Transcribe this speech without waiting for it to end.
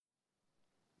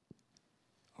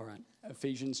All right,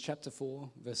 Ephesians chapter 4,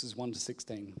 verses 1 to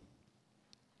 16.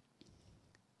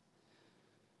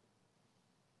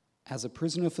 As a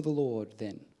prisoner for the Lord,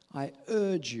 then, I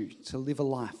urge you to live a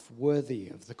life worthy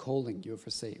of the calling you have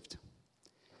received.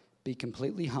 Be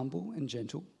completely humble and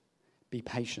gentle. Be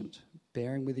patient,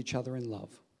 bearing with each other in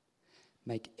love.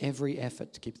 Make every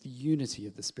effort to keep the unity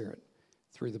of the Spirit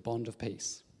through the bond of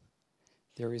peace.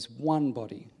 There is one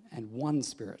body and one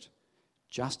Spirit,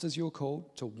 just as you were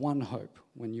called to one hope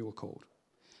when you were called.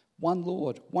 One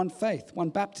Lord, one faith, one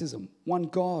baptism, one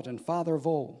God and Father of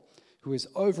all, who is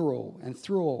over all and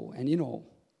through all and in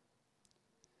all.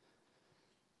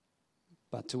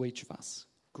 But to each of us,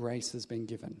 grace has been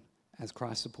given as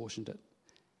Christ apportioned it.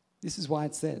 This is why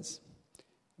it says,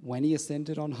 when he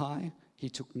ascended on high, he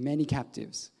took many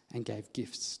captives and gave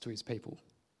gifts to his people.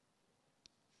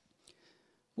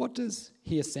 What does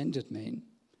he ascended mean,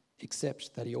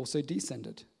 except that he also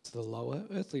descended to the lower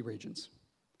earthly regions?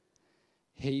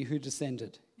 He who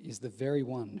descended is the very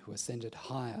one who ascended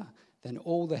higher than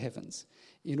all the heavens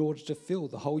in order to fill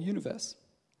the whole universe.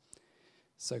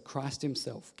 So Christ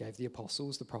himself gave the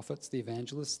apostles, the prophets, the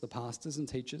evangelists, the pastors and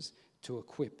teachers to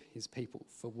equip his people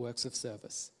for works of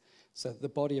service, so that the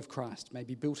body of Christ may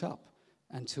be built up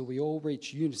until we all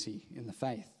reach unity in the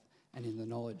faith and in the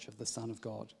knowledge of the Son of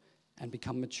God and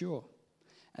become mature,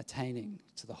 attaining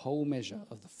to the whole measure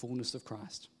of the fullness of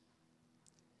Christ.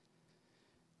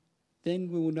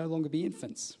 Then we will no longer be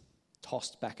infants,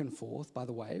 tossed back and forth by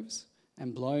the waves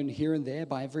and blown here and there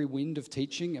by every wind of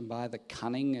teaching and by the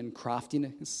cunning and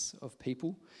craftiness of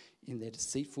people in their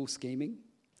deceitful scheming.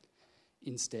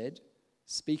 Instead,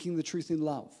 speaking the truth in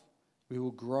love, we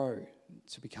will grow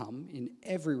to become, in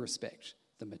every respect,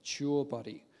 the mature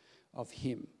body of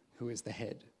him who is the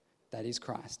head, that is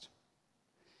Christ.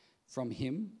 From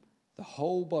him, the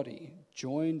whole body,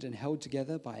 joined and held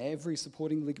together by every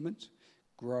supporting ligament,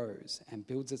 grows and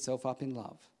builds itself up in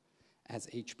love as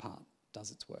each part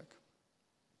does its work.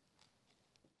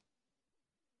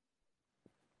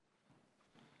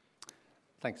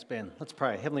 Thanks, Ben. Let's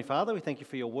pray. Heavenly Father, we thank you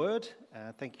for your word.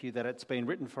 Thank you that it's been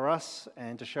written for us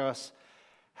and to show us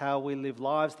how we live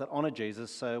lives that honour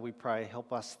Jesus. So we pray,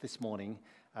 help us this morning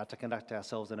to conduct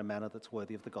ourselves in a manner that's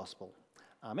worthy of the gospel.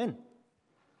 Amen.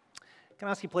 Can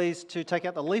I ask you please to take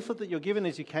out the leaflet that you're given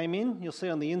as you came in? You'll see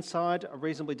on the inside a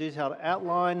reasonably detailed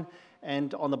outline,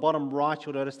 and on the bottom right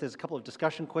you'll notice there's a couple of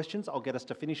discussion questions I'll get us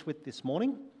to finish with this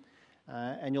morning.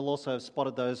 And you'll also have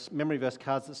spotted those memory verse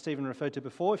cards that Stephen referred to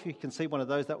before. If you can see one of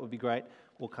those, that would be great.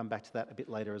 We'll come back to that a bit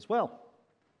later as well.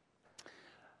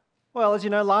 Well, as you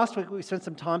know, last week we spent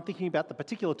some time thinking about the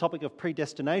particular topic of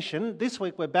predestination. This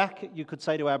week we're back, you could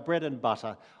say, to our bread and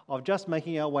butter of just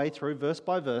making our way through verse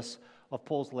by verse of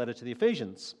Paul's letter to the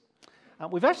Ephesians.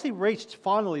 We've actually reached,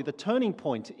 finally, the turning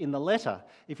point in the letter.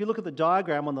 If you look at the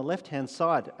diagram on the left-hand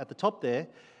side at the top there,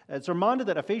 it's a reminder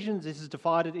that Ephesians is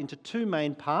divided into two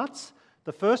main parts.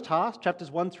 The first half,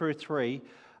 chapters 1 through 3,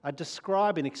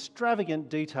 describe in extravagant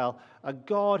detail a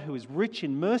God who is rich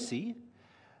in mercy,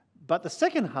 but the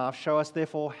second half show us,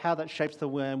 therefore, how that shapes the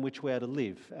way in which we are to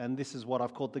live. And this is what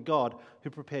I've called the God who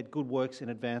prepared good works in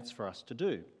advance for us to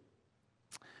do.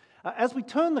 As we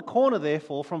turn the corner,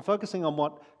 therefore, from focusing on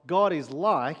what God is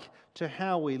like to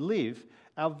how we live,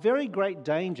 our very great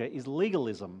danger is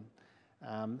legalism.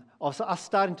 Of us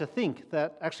starting to think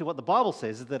that actually what the Bible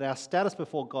says is that our status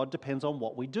before God depends on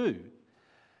what we do.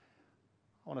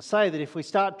 I want to say that if we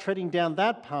start treading down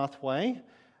that pathway,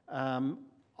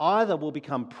 either we'll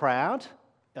become proud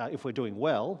if we're doing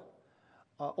well,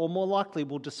 or more likely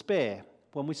we'll despair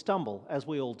when we stumble, as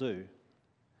we all do.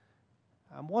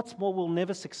 What's more, we'll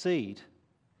never succeed,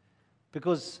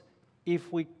 because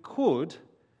if we could,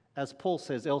 as Paul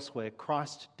says elsewhere,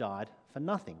 Christ died for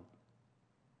nothing.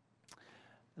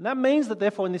 And that means that,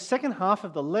 therefore, in this second half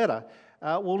of the letter,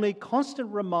 we'll need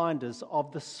constant reminders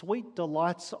of the sweet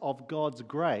delights of God's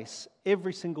grace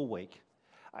every single week.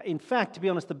 In fact, to be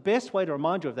honest, the best way to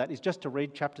remind you of that is just to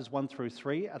read chapters 1 through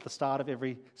 3 at the start of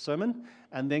every sermon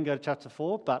and then go to chapter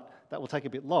 4, but that will take a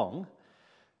bit long.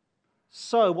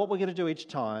 So what we're going to do each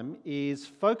time is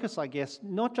focus, I guess,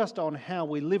 not just on how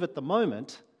we live at the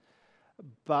moment,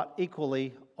 but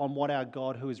equally on what our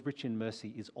God, who is rich in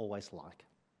mercy, is always like.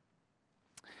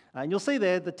 And you'll see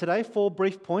there that today, 4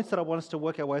 brief points that I want us to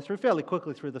work our way through fairly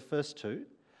quickly through the first 2.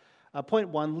 Point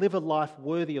 1, live a life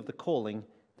worthy of the calling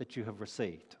that you have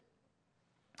received.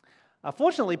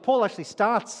 Fortunately, Paul actually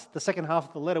starts the second half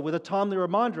of the letter with a timely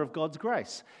reminder of God's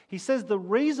grace. He says the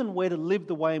reason we're to live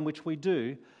the way in which we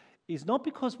do is not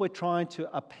because we're trying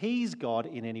to appease God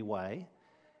in any way.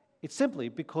 It's simply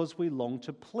because we long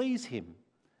to please him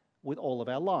with all of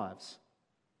our lives.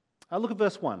 Look at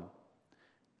verse 1.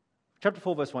 Chapter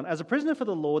 4, verse 1. As a prisoner for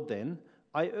the Lord, then,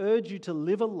 I urge you to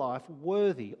live a life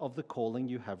worthy of the calling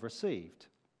you have received.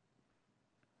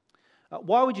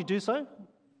 Why would you do so?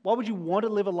 Why would you want to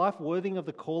live a life worthy of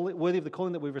the calling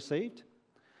that we've received?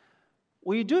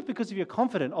 Well, you do it because you're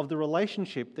confident of the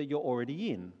relationship that you're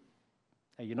already in.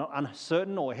 You're not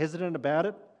uncertain or hesitant about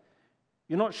it.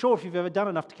 You're not sure if you've ever done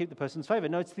enough to keep the person's favour.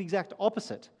 No, it's the exact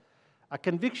opposite. A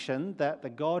conviction that the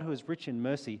God who is rich in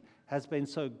mercy has been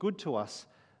so good to us,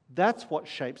 that's what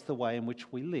shapes the way in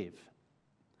which we live.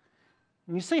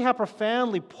 And you see how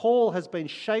profoundly Paul has been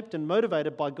shaped and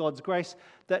motivated by God's grace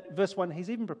that, verse 1, he's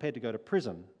even prepared to go to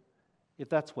prison if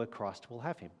that's where Christ will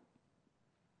have him.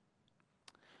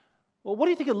 Well, what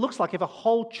do you think it looks like if a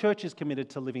whole church is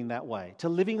committed to living that way, to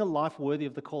living a life worthy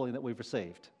of the calling that we've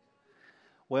received?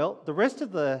 Well, the rest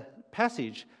of the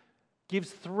passage gives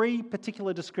three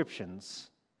particular descriptions.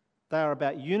 They are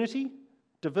about unity,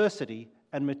 diversity,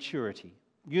 and maturity.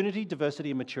 Unity,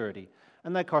 diversity, and maturity.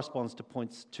 And that corresponds to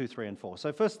points 2, 3, and 4.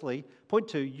 So firstly, point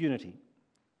 2, unity.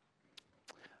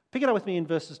 Pick it up with me in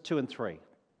verses 2 and 3.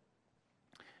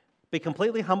 Be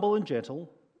completely humble and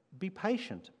gentle. Be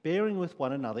patient, bearing with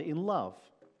one another in love.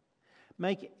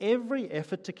 Make every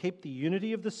effort to keep the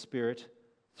unity of the Spirit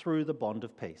through the bond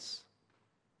of peace.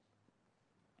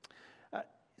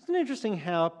 Isn't it interesting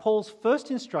how Paul's first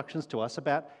instructions to us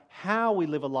about how we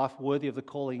live a life worthy of the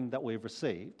calling that we've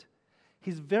received,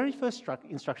 his very first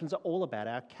instructions are all about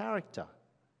our character.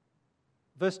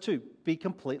 Verse 2, be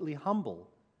completely humble,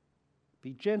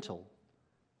 be gentle,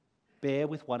 bear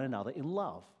with one another in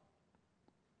love.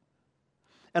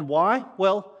 And why?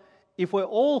 Well, if we're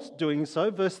all doing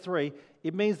so, verse 3,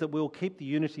 it means that we'll keep the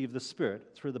unity of the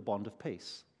Spirit through the bond of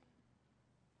peace.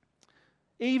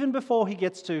 Even before he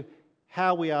gets to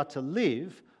how we are to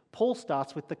live, Paul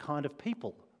starts with the kind of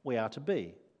people we are to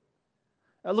be.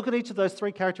 Look at each of those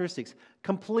three characteristics.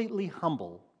 Completely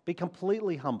humble. Be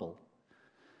completely humble.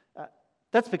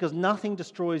 That's because nothing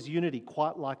destroys unity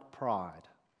quite like pride.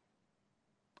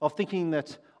 Of thinking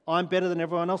that I'm better than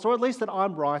everyone else, or at least that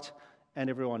I'm right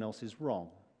and everyone else is wrong.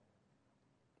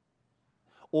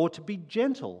 Or to be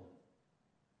gentle.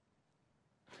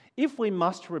 If we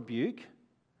must rebuke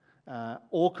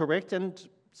or correct, and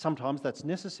sometimes that's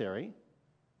necessary,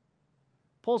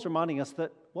 Paul's reminding us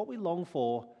that what we long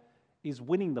for is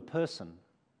winning the person,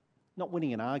 not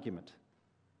winning an argument.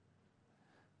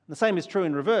 And the same is true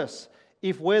in reverse.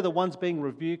 If we're the ones being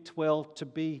rebuked, well, to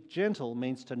be gentle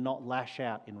means to not lash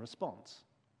out in response.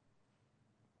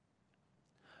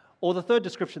 Or the third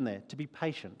description there, to be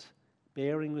patient,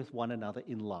 bearing with one another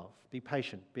in love. Be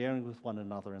patient, bearing with one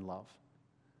another in love.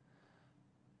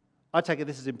 I take it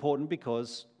this is important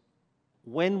because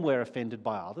when we're offended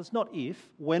by others, not if,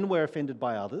 when we're offended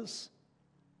by others,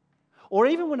 or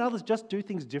even when others just do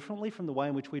things differently from the way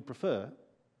in which we'd prefer,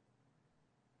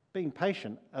 being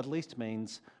patient at least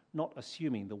means not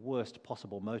assuming the worst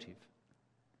possible motive.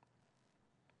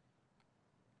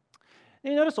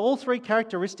 Now, you notice all three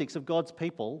characteristics of God's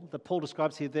people that Paul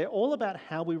describes here, they're all about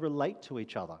how we relate to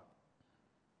each other.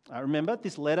 Remember,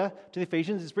 this letter to the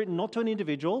Ephesians is written not to an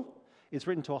individual, it's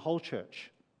written to a whole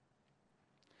church.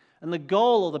 And the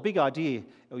goal or the big idea,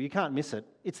 or you can't miss it,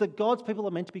 it's that God's people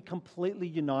are meant to be completely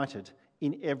united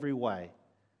in every way.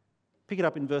 Pick it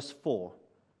up in verse 4.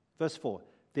 Verse 4,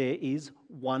 there is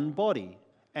one body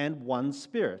and one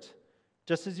Spirit,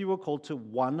 just as you were called to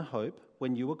one hope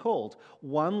when you were called,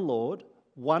 one Lord,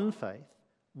 one faith,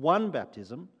 one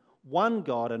baptism, one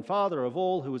God and Father of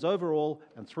all, who is over all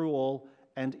and through all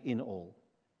and in all.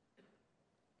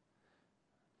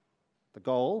 The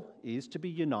goal is to be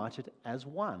united as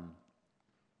one.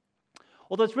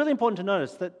 Although it's really important to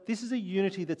notice that this is a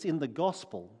unity that's in the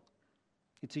gospel.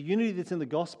 It's a unity that's in the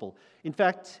gospel. In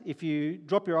fact, if you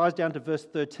drop your eyes down to verse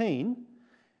 13,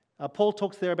 Paul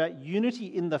talks there about unity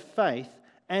in the faith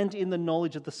and in the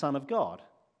knowledge of the Son of God.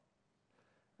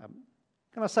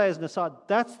 Can I say as an aside,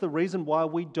 that's the reason why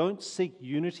we don't seek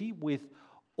unity with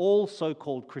all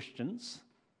so-called Christians,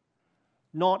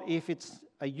 not if it's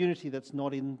a unity that's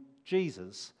not in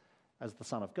Jesus as the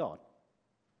Son of God.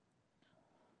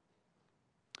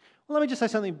 Well, let me just say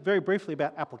something very briefly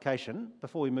about application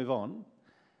before we move on.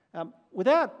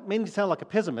 Without meaning to sound like a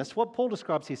pessimist, what Paul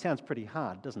describes here sounds pretty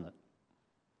hard, doesn't it?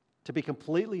 To be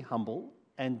completely humble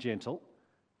and gentle,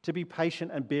 to be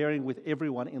patient and bearing with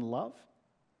everyone in love.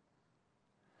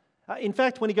 In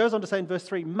fact, when he goes on to say in verse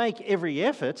 3, make every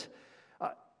effort,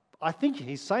 I think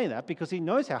he's saying that because he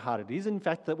knows how hard it is, in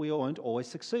fact, that we won't always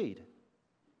succeed.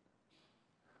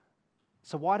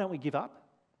 So why don't we give up?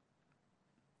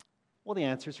 Well, the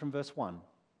answer is from verse 1.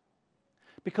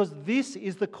 Because this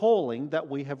is the calling that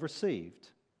we have received.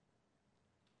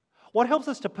 What helps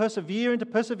us to persevere and to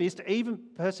persist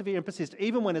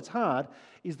even when it's hard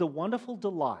is the wonderful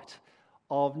delight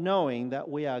of knowing that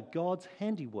we are God's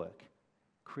handiwork,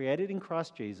 created in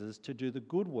Christ Jesus to do the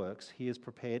good works he has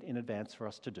prepared in advance for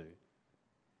us to do.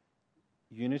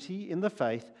 Unity in the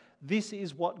faith, this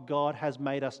is what God has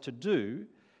made us to do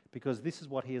because this is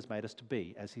what he has made us to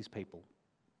be as his people.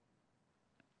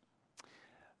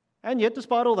 And yet,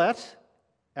 despite all that,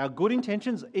 our good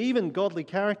intentions, even godly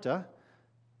character,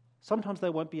 sometimes they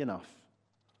won't be enough.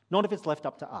 Not if it's left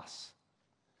up to us.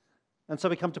 And so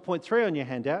we come to point 3 on your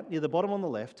handout, near the bottom on the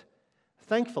left.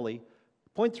 Thankfully,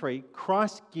 point 3,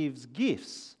 Christ gives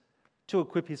gifts to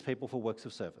equip his people for works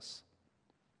of service.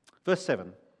 Verse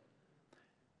 7.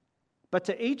 But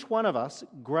to each one of us,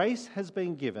 grace has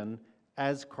been given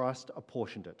as Christ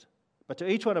apportioned it. But to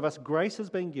each one of us, grace has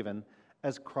been given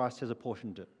as Christ has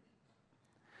apportioned it.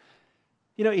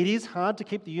 You know, it is hard to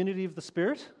keep the unity of the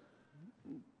Spirit,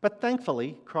 but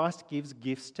thankfully, Christ gives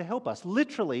gifts to help us.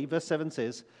 Literally, verse 7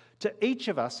 says, to each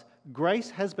of us, grace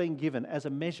has been given as a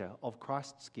measure of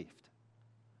Christ's gift.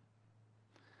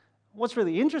 What's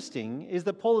really interesting is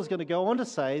that Paul is going to go on to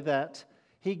say that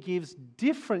he gives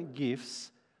different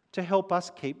gifts to help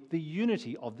us keep the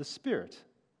unity of the Spirit.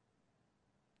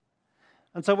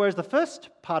 And so whereas the first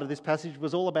part of this passage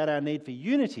was all about our need for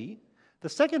unity, the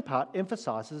second part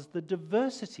emphasises the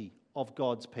diversity of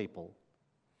God's people.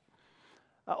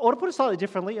 Or to put it slightly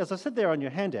differently, as I said there on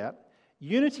your handout,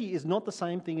 unity is not the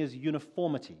same thing as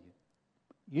uniformity.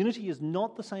 Unity is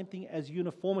not the same thing as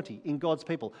uniformity in God's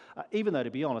people, even though,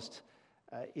 to be honest,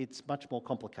 it's much more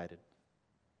complicated.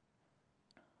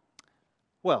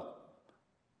 Well,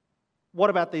 what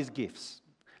about these gifts?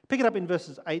 Pick it up in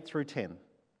verses 8 through 10.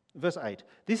 Verse 8,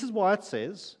 this is why it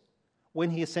says, when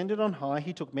he ascended on high,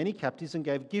 he took many captives and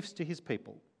gave gifts to his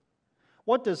people.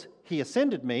 What does he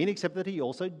ascended mean except that he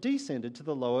also descended to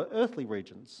the lower earthly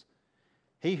regions?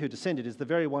 He who descended is the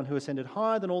very one who ascended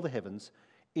higher than all the heavens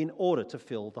in order to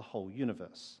fill the whole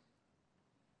universe.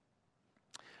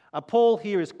 Paul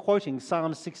here is quoting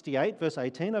Psalm 68, verse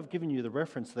 18. I've given you the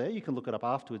reference there. You can look it up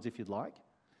afterwards if you'd like.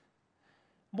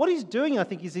 What he's doing, I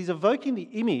think, is he's evoking the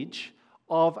image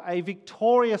of a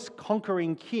victorious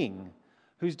conquering king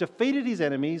who's defeated his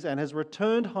enemies and has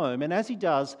returned home, and as he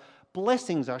does,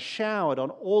 blessings are showered on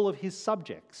all of his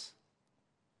subjects.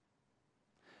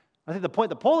 I think the point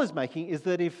that Paul is making is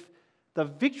that if the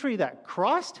victory that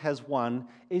Christ has won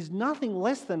is nothing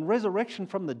less than resurrection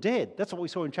from the dead, that's what we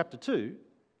saw in chapter 2,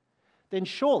 then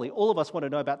surely all of us want to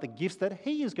know about the gifts that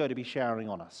he is going to be showering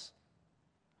on us.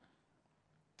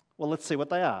 Well, let's see what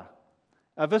they are.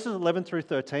 Verses 11 through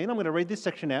 13, I'm going to read this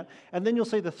section out, and then you'll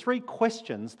see the 3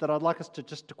 questions that I'd like us to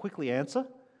just to quickly answer.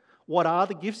 What are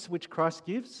the gifts which Christ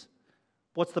gives?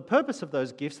 What's the purpose of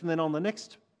those gifts? And then on the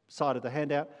next side of the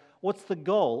handout, what's the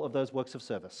goal of those works of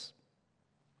service?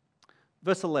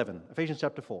 Verse 11, Ephesians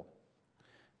chapter 4.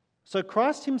 So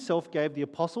Christ himself gave the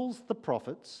apostles, the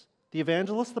prophets, the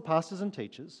evangelists, the pastors and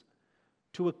teachers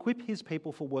to equip his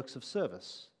people for works of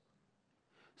service,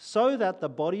 so that the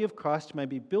body of Christ may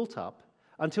be built up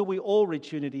until we all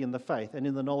reach unity in the faith and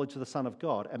in the knowledge of the Son of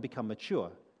God and become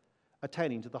mature,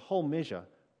 attaining to the whole measure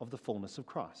of the fullness of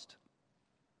Christ.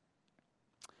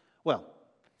 Well,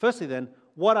 firstly then,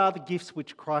 what are the gifts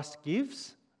which Christ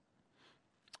gives?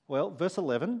 Well, verse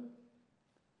 11,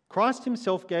 Christ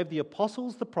himself gave the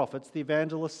apostles, the prophets, the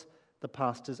evangelists, the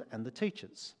pastors and the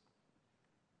teachers.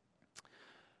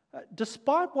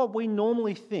 Despite what we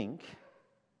normally think,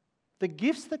 the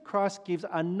gifts that Christ gives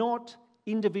are not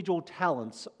individual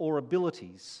talents or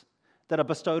abilities that are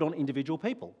bestowed on individual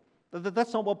people.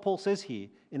 That's not what Paul says here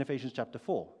in Ephesians chapter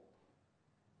 4.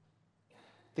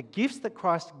 The gifts that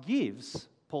Christ gives,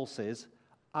 Paul says,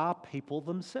 are people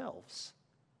themselves.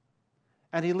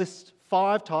 And he lists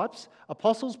 5 types: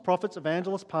 apostles, prophets,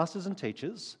 evangelists, pastors and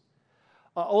teachers,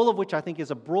 all of which I think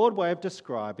is a broad way of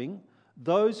describing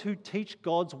those who teach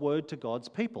God's word to God's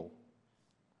people.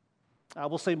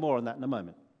 We'll see more on that in a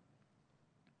moment.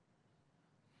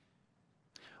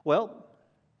 Well,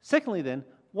 secondly then,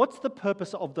 what's the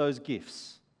purpose of those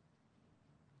gifts?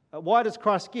 Why does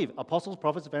Christ give apostles,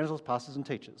 prophets, evangelists, pastors and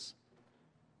teachers?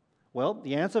 Well,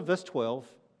 the answer, verse 12,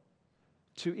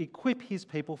 to equip his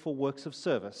people for works of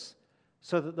service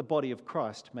so that the body of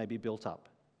Christ may be built up.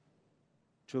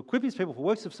 To equip his people for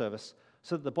works of service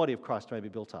so that the body of Christ may be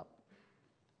built up.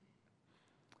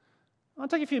 I'll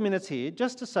take a few minutes here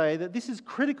just to say that this is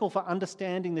critical for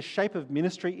understanding the shape of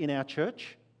ministry in our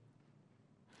church.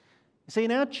 You see,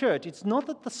 in our church, it's not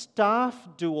that the staff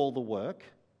do all the work,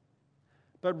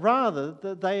 but rather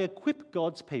that they equip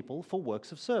God's people for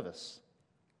works of service.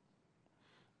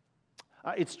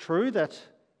 It's true that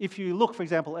if you look, for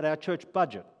example, at our church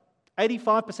budget,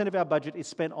 85% of our budget is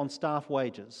spent on staff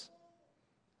wages.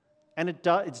 And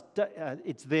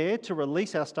it's there to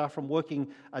release our staff from working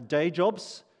day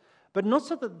jobs, but not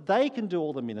so that they can do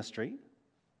all the ministry,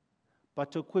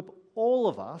 but to equip all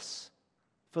of us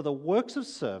for the works of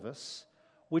service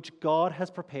which God has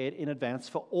prepared in advance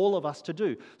for all of us to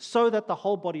do, so that the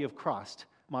whole body of Christ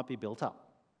might be built up.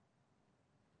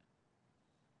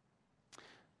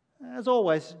 As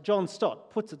always, John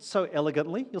Stott puts it so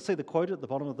elegantly. You'll see the quote at the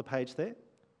bottom of the page there.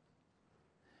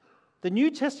 The New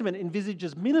Testament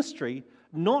envisages ministry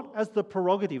not as the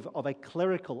prerogative of a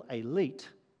clerical elite,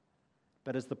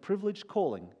 but as the privileged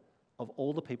calling of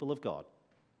all the people of God.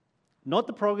 Not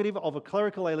the prerogative of a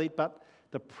clerical elite, but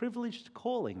the privileged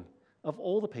calling of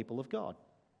all the people of God.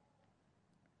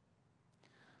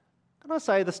 Can I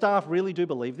say the staff really do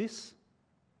believe this?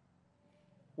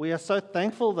 We are so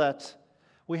thankful that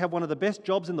we have one of the best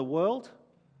jobs in the world.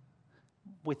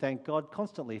 We thank God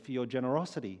constantly for your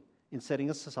generosity in setting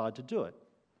us aside to do it.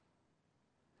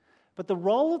 But the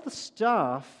role of the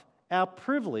staff, our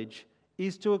privilege,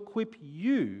 is to equip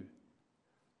you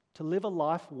to live a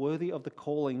life worthy of the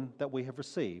calling that we have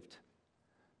received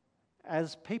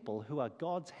as people who are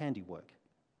God's handiwork.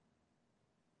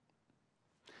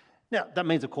 Now, that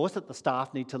means, of course, that the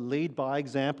staff need to lead by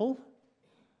example.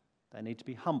 They need to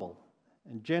be humble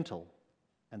and gentle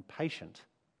and patient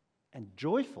and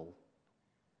joyful.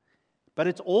 But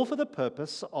it's all for the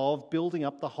purpose of building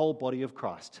up the whole body of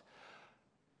Christ.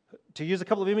 To use a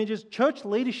couple of images, church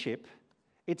leadership,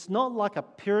 it's not like a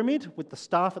pyramid with the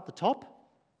staff at the top.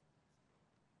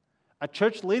 A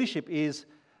church leadership is,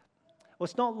 well,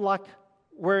 it's not like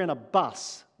we're in a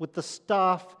bus with the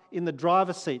staff in the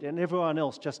driver's seat and everyone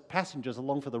else just passengers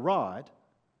along for the ride.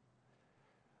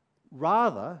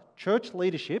 Rather, church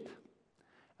leadership,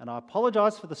 and I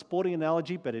apologise for the sporting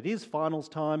analogy, but it is finals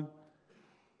time,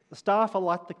 the staff are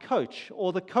like the coach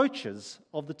or the coaches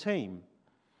of the team,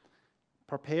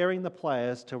 preparing the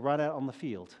players to run out on the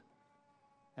field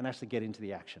and actually get into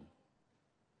the action.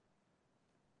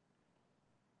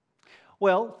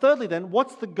 Well, thirdly then,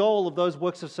 what's the goal of those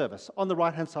works of service? On the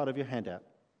right-hand side of your handout.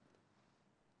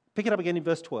 Pick it up again in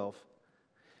verse 12.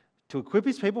 To equip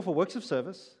his people for works of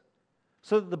service,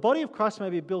 so that the body of Christ may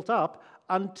be built up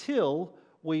until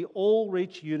we all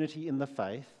reach unity in the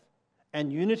faith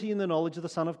and unity in the knowledge of the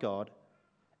Son of God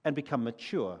and become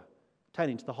mature,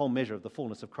 attaining to the whole measure of the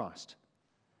fullness of Christ.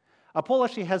 Paul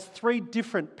actually has three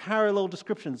different parallel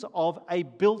descriptions of a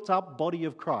built-up body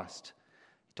of Christ.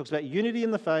 He talks about unity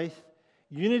in the faith,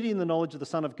 unity in the knowledge of the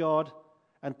Son of God,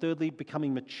 and thirdly,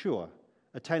 becoming mature,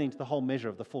 attaining to the whole measure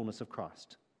of the fullness of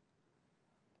Christ.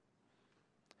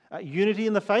 Unity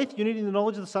in the faith, unity in the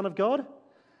knowledge of the Son of God.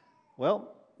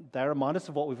 Well, they remind us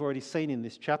of what we've already seen in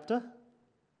this chapter.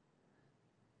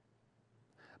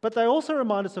 But they also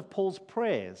remind us of Paul's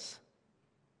prayers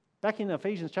back in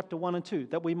Ephesians chapter 1 and 2,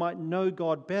 that we might know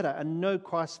God better and know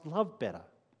Christ's love better.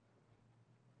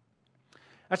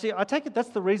 Actually, I take it that's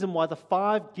the reason why the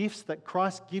 5 gifts that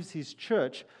Christ gives his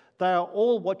church, they are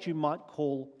all what you might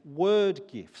call word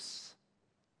gifts.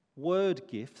 Word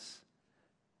gifts.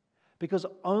 Because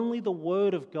only the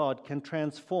Word of God can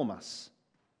transform us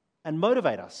and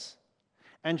motivate us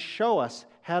and show us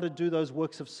how to do those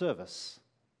works of service.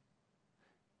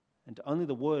 And only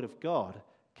the Word of God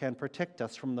can protect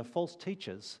us from the false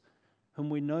teachers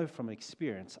whom we know from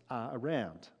experience are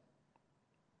around.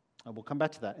 And we'll come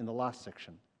back to that in the last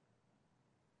section.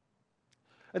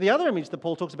 The other image that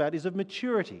Paul talks about is of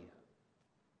maturity.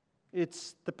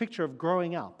 It's the picture of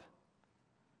growing up,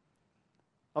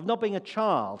 of not being a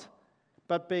child,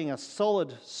 but being a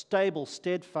solid, stable,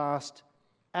 steadfast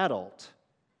adult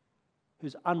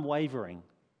who's unwavering.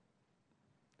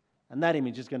 And that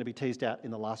image is going to be teased out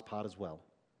in the last part as well.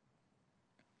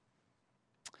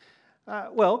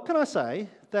 Well, can I say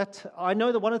that I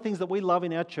know that one of the things that we love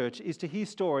in our church is to hear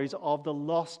stories of the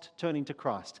lost turning to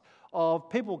Christ, of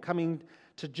people coming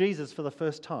to Jesus for the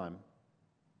first time.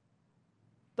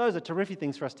 Those are terrific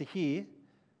things for us to hear.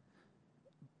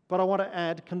 But I want to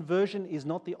add, conversion is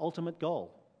not the ultimate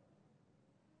goal.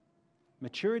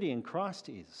 Maturity in Christ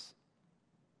is.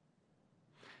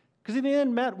 Because in the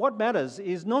end, what matters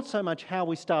is not so much how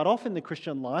we start off in the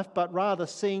Christian life, but rather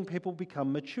seeing people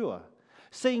become mature.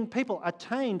 Seeing people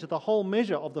attain to the whole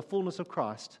measure of the fullness of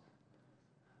Christ.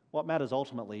 What matters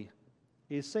ultimately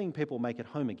is seeing people make it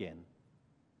home again.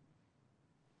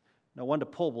 No wonder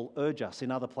Paul will urge us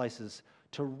in other places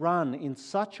to run in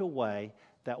such a way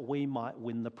that we might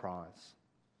win the prize.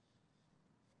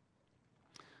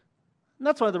 And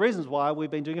that's one of the reasons why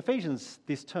we've been doing Ephesians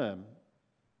this term.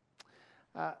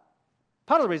 Part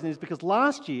Part of the reason is because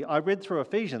last year I read through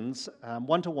Ephesians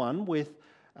 1-to-1 with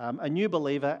a new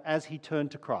believer as he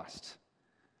turned to Christ.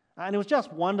 And it was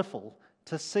just wonderful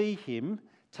to see him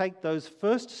take those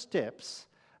first steps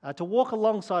to walk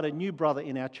alongside a new brother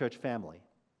in our church family.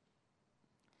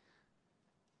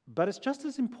 But it's just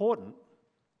as important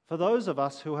for those of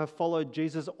us who have followed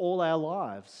Jesus all our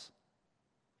lives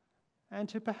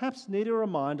and who perhaps need a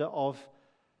reminder of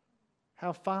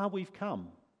how far we've come,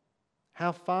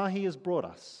 how far he has brought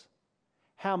us,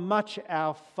 how much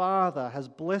our Father has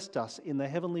blessed us in the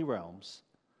heavenly realms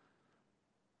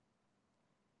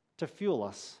to fuel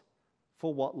us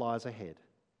for what lies ahead.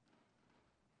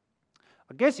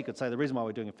 I guess you could say the reason why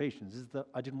we're doing Ephesians is that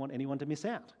I didn't want anyone to miss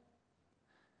out.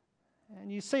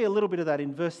 And you see a little bit of that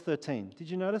in verse 13. Did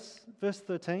you notice verse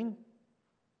 13?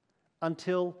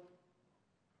 Until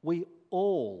we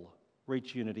all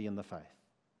reach unity in the faith.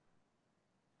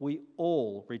 We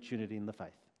all reach unity in the faith.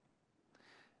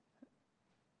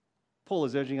 Paul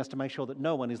is urging us to make sure that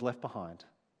no one is left behind.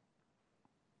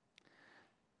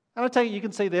 And I take it you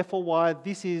can see, therefore, why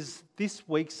this is this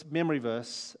week's memory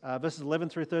verse, verses 11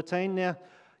 through 13. Now,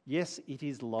 yes, it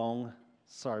is long.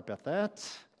 Sorry about that.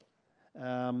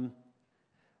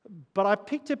 But I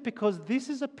picked it because this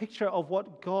is a picture of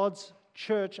what God's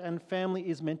church and family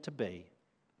is meant to be.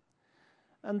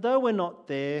 And though we're not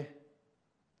there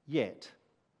yet,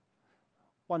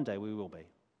 one day we will be.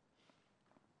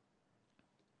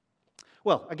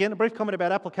 Well, again, a brief comment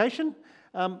about application.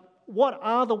 What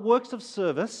are the works of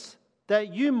service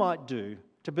that you might do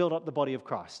to build up the body of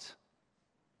Christ?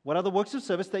 What are the works of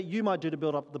service that you might do to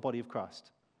build up the body of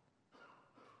Christ?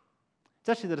 It's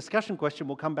actually the discussion question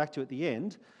we'll come back to at the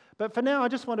end. But for now, I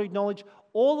just want to acknowledge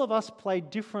all of us play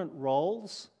different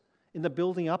roles in the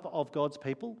building up of God's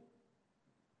people.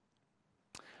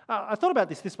 I thought about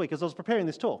this week as I was preparing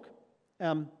this talk.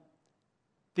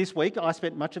 This week, I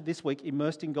spent much of this week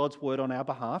immersed in God's word on our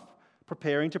behalf,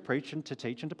 preparing to preach and to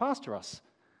teach and to pastor us.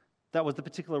 That was the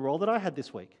particular role that I had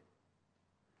this week.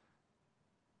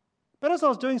 But as I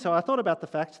was doing so, I thought about the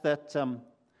fact that,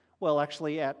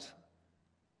 actually at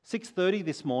 6:30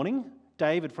 this morning,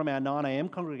 David from our 9 a.m.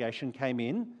 congregation came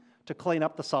in to clean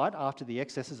up the site after the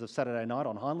excesses of Saturday night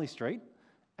on Hindley Street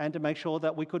and to make sure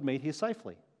that we could meet here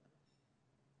safely.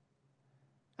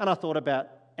 And I thought about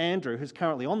Andrew, who's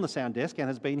currently on the sound desk and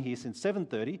has been here since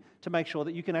 7:30, to make sure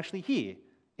that you can actually hear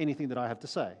anything that I have to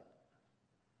say.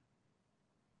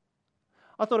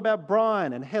 I thought about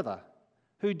Brian and Heather,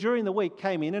 who during the week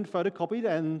came in and photocopied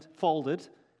and folded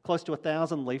close to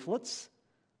 1,000 leaflets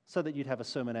so that you'd have a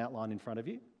sermon outline in front of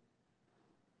you.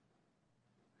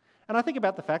 And I think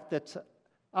about the fact that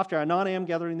after our 9 a.m.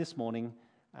 gathering this morning,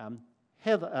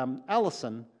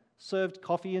 Alison served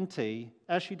coffee and tea,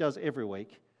 as she does every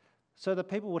week, so that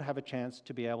people would have a chance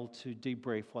to be able to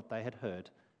debrief what they had heard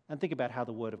and think about how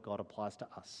the Word of God applies to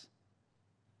us.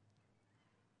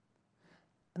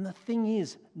 And the thing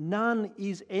is, none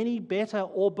is any better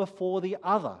or before the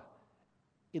other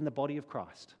in the body of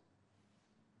Christ.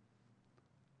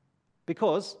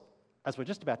 Because, as we're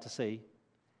just about to see,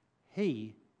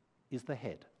 He is the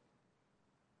head.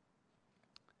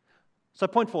 So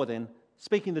point 4 then,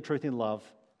 speaking the truth in love,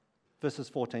 verses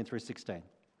 14 through 16.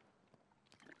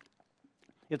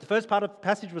 If the first part of the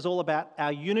passage was all about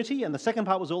our unity and the second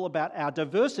part was all about our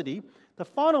diversity, the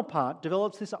final part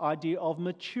develops this idea of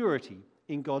maturity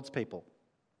in God's people.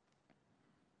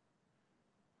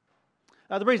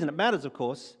 Now, the reason it matters, of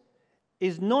course,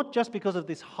 is not just because of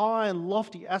this high and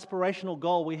lofty aspirational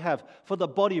goal we have for the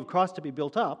body of Christ to be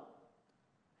built up.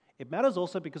 It matters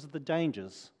also because of the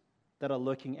dangers that are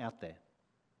lurking out there.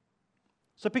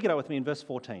 So pick it up with me in verse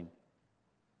 14.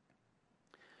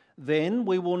 Then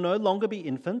we will no longer be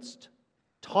infants,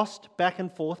 tossed back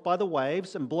and forth by the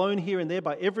waves and blown here and there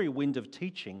by every wind of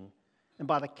teaching and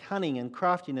by the cunning and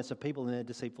craftiness of people in their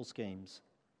deceitful schemes.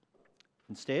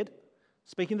 Instead,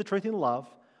 speaking the truth in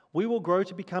love, we will grow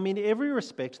to become in every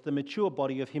respect the mature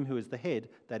body of Him who is the head,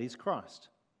 that is Christ.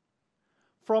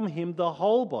 From Him the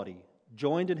whole body,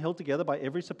 joined and held together by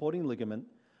every supporting ligament,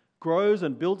 grows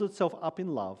and builds itself up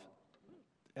in love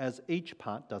as each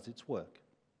part does its work.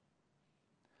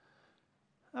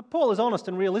 Paul is honest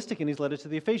and realistic in his letter to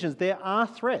the Ephesians. There are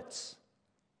threats.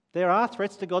 There are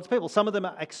threats to God's people. Some of them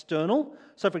are external.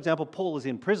 So, for example, Paul is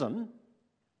in prison.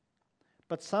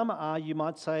 But some are, you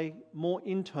might say, more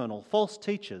internal, false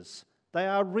teachers. They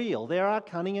are real. There are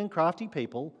cunning and crafty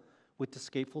people with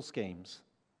deceitful schemes.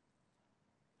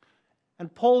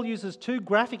 And Paul uses two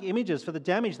graphic images for the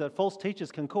damage that false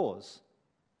teachers can cause.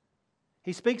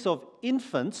 He speaks of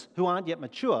infants who aren't yet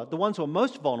mature, the ones who are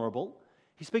most vulnerable.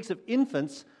 He speaks of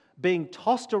infants being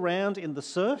tossed around in the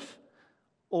surf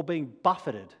or being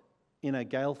buffeted in a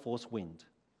gale force wind.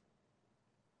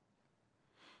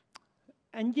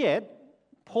 And yet,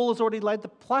 Paul has already laid the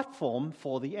platform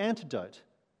for the antidote.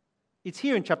 It's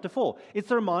here in chapter 4. It's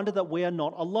the reminder that we are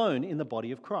not alone in the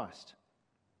body of Christ.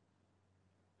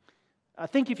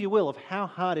 Think, if you will, of how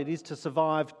hard it is to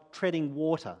survive treading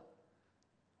water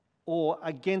or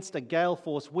against a gale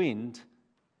force wind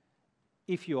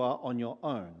if you are on your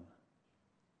own.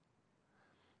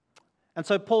 And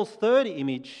so Paul's third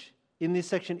image in this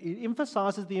section, it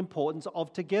emphasizes the importance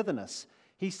of togetherness.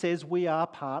 He says we are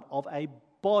part of a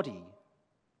body.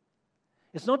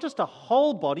 It's not just a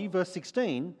whole body, verse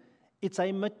 16, it's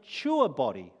a mature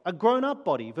body, a grown-up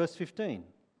body, verse 15.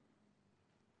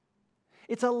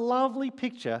 It's a lovely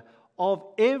picture of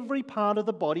every part of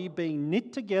the body being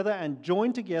knit together and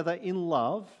joined together in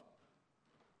love,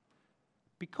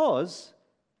 because,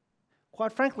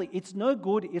 quite frankly, it's no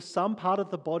good if some parts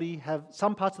of the body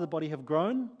have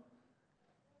grown,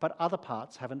 but other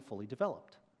parts haven't fully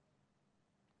developed.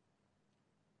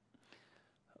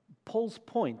 Paul's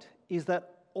point is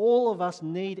that all of us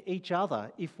need each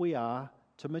other if we are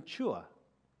to mature.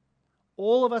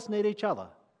 All of us need each other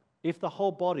if the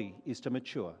whole body is to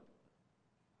mature.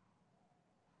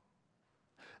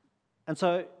 And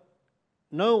so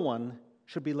no one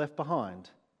should be left behind,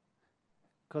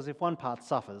 because if one part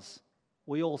suffers,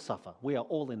 we all suffer. We are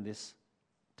all in this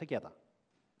together.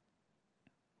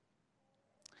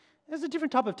 There's a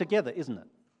different type of together, isn't it?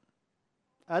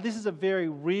 This is a very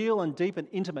real and deep and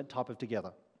intimate type of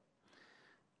together.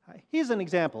 Here's an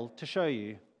example to show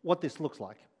you what this looks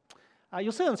like.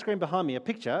 You'll see on the screen behind me a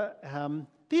picture.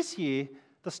 This year,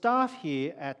 the staff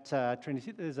here at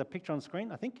Trinity, there's a picture on the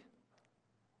screen, I think.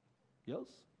 Yours?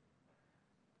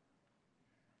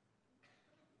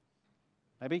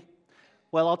 Maybe?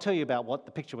 Well, I'll tell you about what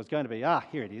the picture was going to be.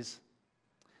 Here it is.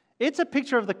 It's a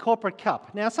picture of the Corporate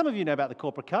Cup. Now, some of you know about the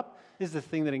Corporate Cup. This is the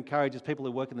thing that encourages people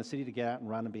who work in the city to get out and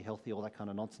run and be healthy, all that kind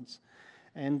of nonsense.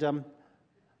 And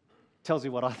tells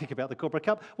you what I think about the Corporate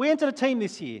Cup. We entered a team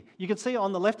this year. You can see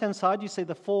on the left-hand side, you see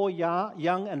the 4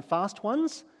 young and fast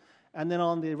ones. And then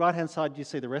on the right-hand side, you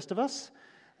see the rest of us.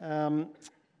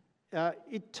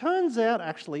 It turns out,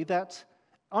 actually, that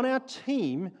on our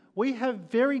team, we have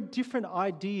very different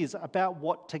ideas about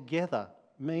what together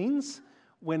means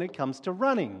when it comes to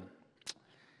running.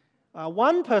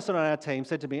 One person on our team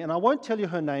said to me, and I won't tell you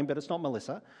her name, but it's not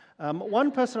Melissa.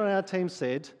 One person on our team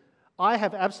said, "I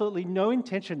have absolutely no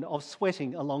intention of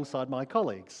sweating alongside my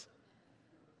colleagues."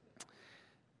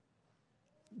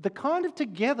 The kind of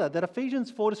together that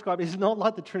Ephesians 4 describes is not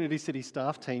like the Trinity City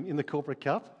staff team in the Corporate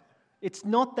Cup. It's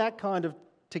not that kind of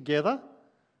together.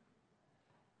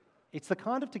 It's the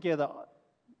kind of together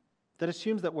that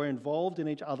assumes that we're involved in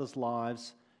each other's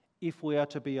lives if we are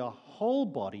to be a whole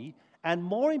body, and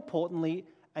more importantly,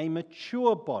 a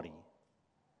mature body.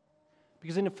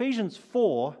 Because in Ephesians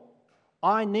 4,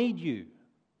 I need you,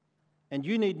 and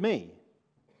you need me.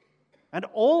 And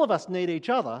all of us need each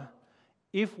other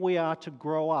if we are to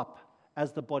grow up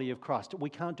as the body of Christ. We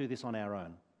can't do this on our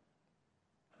own.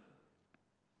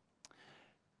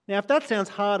 Now, if that sounds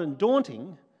hard and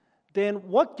daunting, then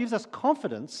what gives us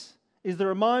confidence is the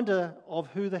reminder of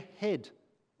who the head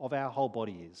of our whole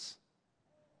body is.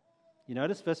 You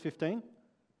notice verse 15?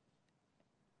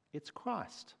 It's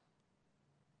Christ.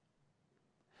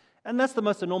 And that's the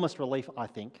most enormous relief, I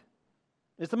think.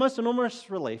 It's the most enormous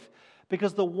relief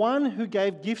because the one who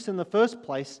gave gifts in the first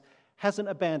place hasn't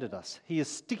abandoned us. He is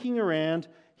sticking around.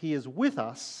 He is with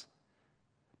us,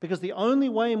 because the only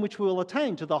way in which we will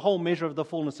attain to the whole measure of the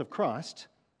fullness of Christ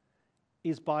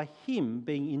is by Him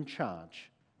being in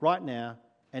charge right now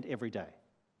and every day.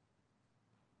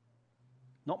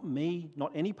 Not me,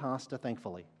 not any pastor,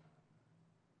 thankfully.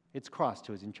 It's Christ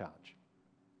who is in charge.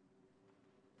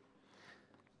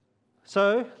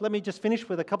 So let me just finish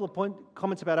with a couple of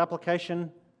comments about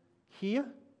application here.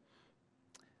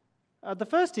 The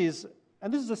first is,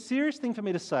 and this is a serious thing for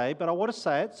me to say, but I want to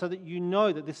say it so that you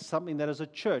know that this is something that as a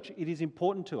church, it is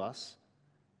important to us.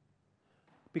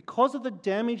 Because of the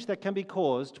damage that can be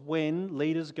caused when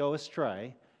leaders go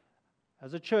astray,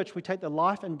 as a church, we take the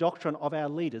life and doctrine of our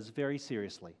leaders very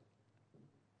seriously.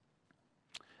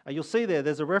 You'll see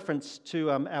there's a reference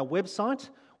to our website,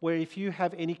 where if you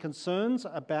have any concerns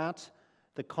about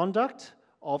the conduct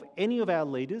of any of our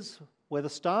leaders, whether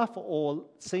staff or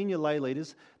senior lay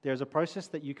leaders, there's a process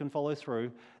that you can follow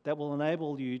through that will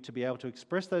enable you to be able to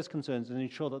express those concerns and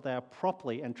ensure that they are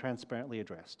properly and transparently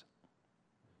addressed.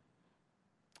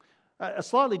 A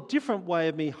slightly different way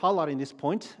of me highlighting this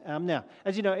point. Now,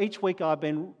 as you know, each week I've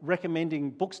been recommending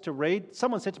books to read.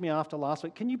 Someone said to me after last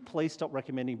week, can you please stop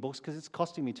recommending books because it's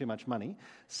costing me too much money?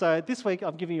 So this week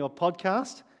I'm giving you a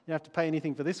podcast. You don't have to pay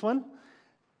anything for this one.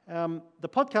 The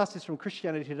podcast is from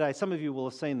Christianity Today. Some of you will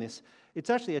have seen this.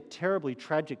 It's actually a terribly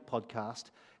tragic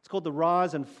podcast. It's called The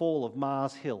Rise and Fall of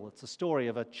Mars Hill. It's a story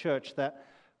of a church that,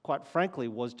 quite frankly,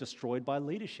 was destroyed by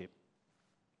leadership.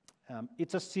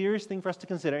 It's a serious thing for us to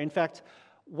consider. In fact,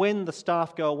 when the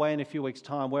staff go away in a few weeks'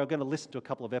 time, we're going to listen to a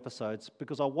couple of episodes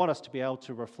because I want us to be able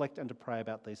to reflect and to pray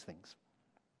about these things.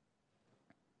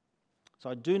 So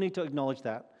I do need to acknowledge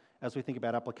that as we think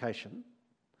about application.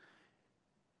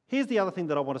 Here's the other thing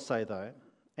that I want to say, though,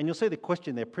 and you'll see the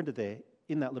question there printed there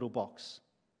in that little box.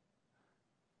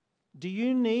 Do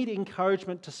you need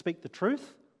encouragement to speak the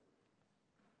truth?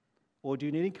 Or do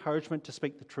you need encouragement to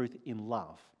speak the truth in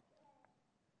love?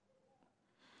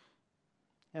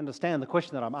 Understand the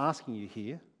question that I'm asking you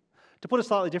here. To put it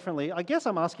slightly differently, I guess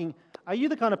I'm asking, are you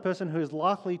the kind of person who is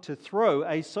likely to throw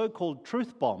a so-called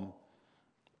truth bomb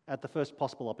at the first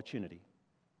possible opportunity?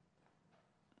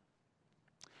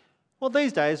 Well,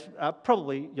 these days,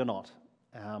 probably you're not,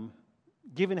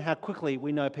 given how quickly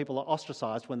we know people are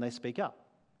ostracised when they speak up.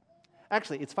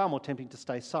 Actually, it's far more tempting to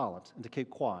stay silent and to keep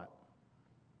quiet.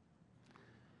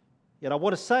 Yet I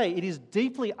want to say it is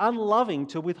deeply unloving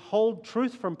to withhold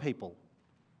truth from people.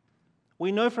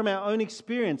 We know from our own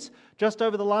experience just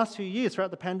over the last few years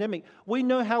throughout the pandemic, we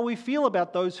know how we feel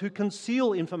about those who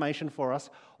conceal information for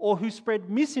us or who spread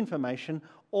misinformation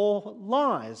or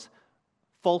lies,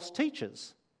 false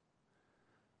teachers.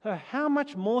 So how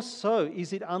much more so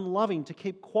is it unloving to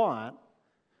keep quiet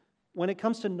when it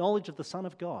comes to knowledge of the Son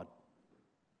of God?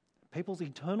 People's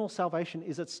eternal salvation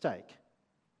is at stake.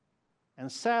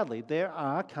 And sadly, there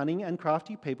are cunning and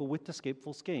crafty people with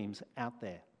deceitful schemes out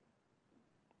there.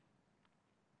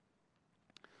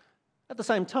 At the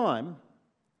same time,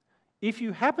 if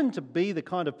you happen to be the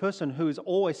kind of person who is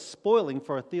always spoiling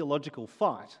for a theological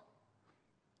fight,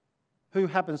 who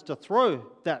happens to throw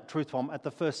that truth bomb at the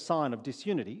first sign of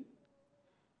disunity,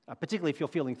 particularly if you're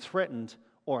feeling threatened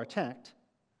or attacked,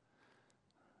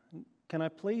 can I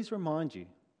please remind you,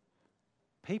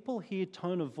 people hear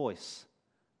tone of voice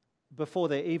before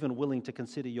they're even willing to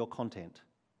consider your content.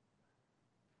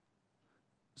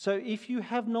 So if you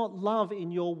have not love in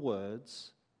your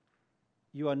words,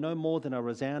 you are no more than a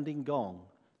resounding gong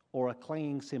or a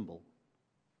clanging cymbal,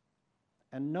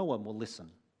 and no one will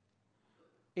listen,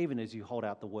 even as you hold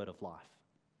out the word of life.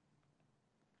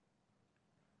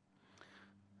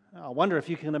 I wonder if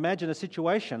you can imagine a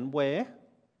situation where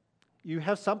you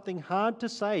have something hard to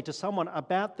say to someone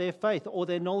about their faith or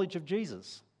their knowledge of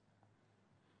Jesus.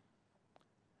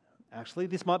 Actually,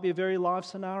 this might be a very live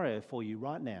scenario for you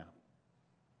right now.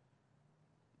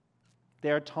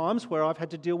 There are times where I've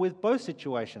had to deal with both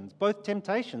situations, both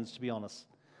temptations, to be honest,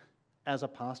 as a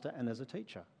pastor and as a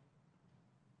teacher.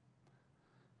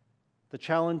 The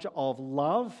challenge of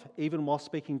love, even while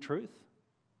speaking truth.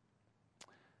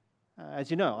 As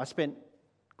you know, I spent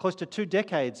close to 2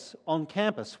 decades on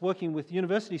campus working with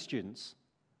university students.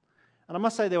 And I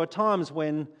must say there were times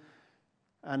when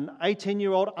an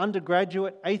 18-year-old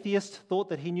undergraduate atheist thought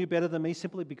that he knew better than me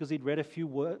simply because he'd read a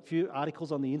few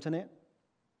articles on the internet.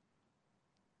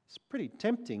 It's pretty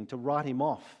tempting to write him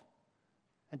off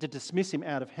and to dismiss him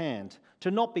out of hand, to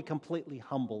not be completely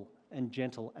humble and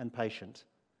gentle and patient.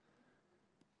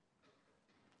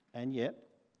 And yet,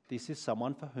 this is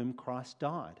someone for whom Christ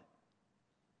died,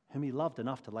 whom he loved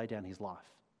enough to lay down his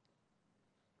life.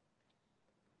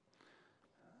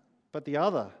 But the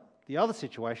other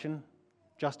situation,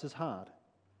 just as hard.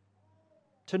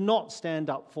 To not stand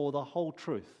up for the whole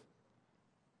truth.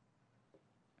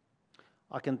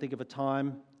 I can think of a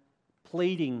time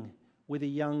pleading with a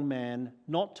young man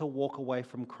not to walk away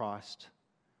from Christ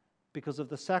because of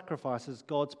the sacrifices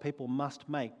God's people must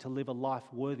make to live a life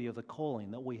worthy of the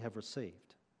calling that we have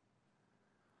received.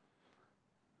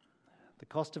 The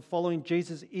cost of following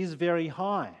Jesus is very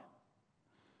high.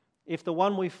 If the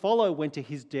one we follow went to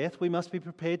his death, we must be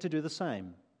prepared to do the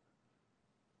same.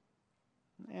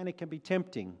 And it can be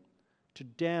tempting to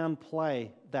downplay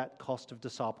that cost of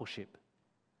discipleship,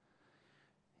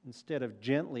 instead of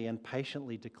gently and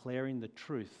patiently declaring the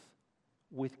truth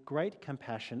with great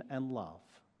compassion and love,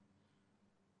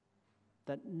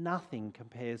 that nothing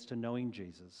compares to knowing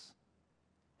Jesus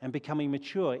and becoming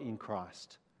mature in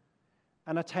Christ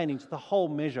and attaining to the whole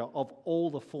measure of all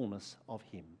the fullness of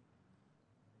him.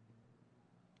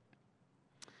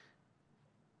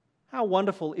 How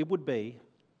wonderful it would be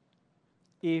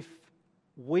if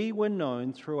we were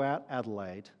known throughout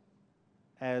Adelaide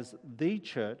as the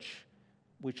church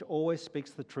which always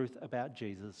speaks the truth about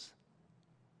Jesus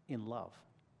in love.